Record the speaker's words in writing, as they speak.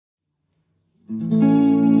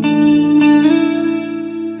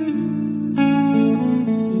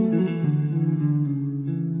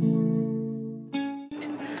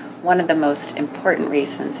One of the most important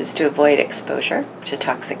reasons is to avoid exposure to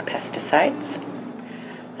toxic pesticides.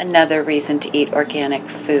 Another reason to eat organic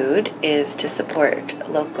food is to support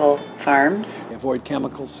local farms. They avoid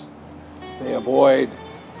chemicals. They avoid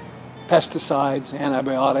pesticides,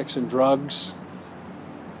 antibiotics, and drugs.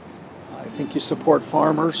 I think you support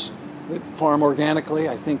farmers that farm organically.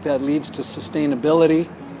 I think that leads to sustainability.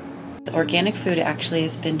 Organic food actually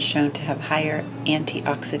has been shown to have higher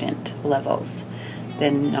antioxidant levels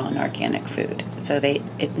than non-organic food. So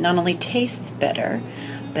it not only tastes better,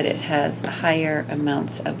 but it has higher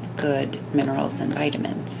amounts of good minerals and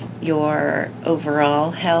vitamins. Your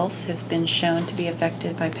overall health has been shown to be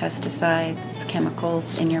affected by pesticides,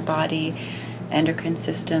 chemicals in your body. Endocrine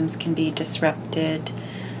systems can be disrupted.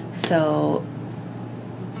 So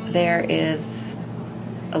there is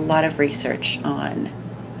a lot of research on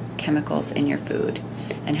chemicals in your food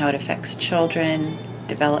and how it affects children,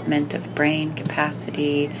 development of brain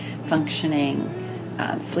capacity, functioning,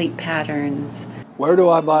 sleep patterns. Where do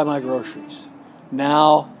I buy my groceries?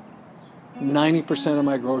 Now, 90% of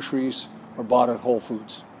my groceries are bought at Whole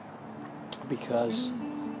Foods because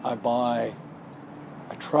I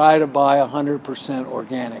try to buy 100%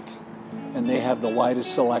 organic, and they have the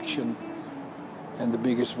widest selection and the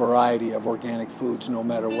biggest variety of organic foods, no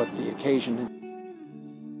matter what the occasion is.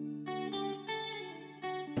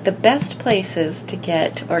 The best places to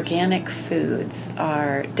get organic foods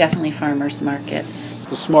are definitely farmers markets.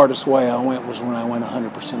 The smartest way I went was when I went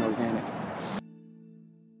 100% organic.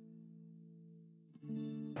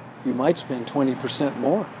 You might spend 20%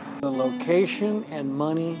 more. The location and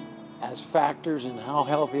money as factors in how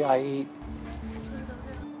healthy I eat.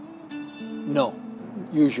 No,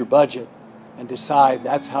 use your budget and decide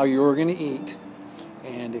that's how you're going to eat.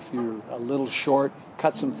 And if you're a little short,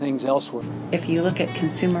 cut some things elsewhere. If you look at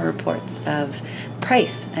consumer reports of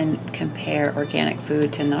price and compare organic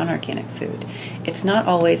food to non-organic food, it's not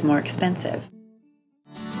always more expensive.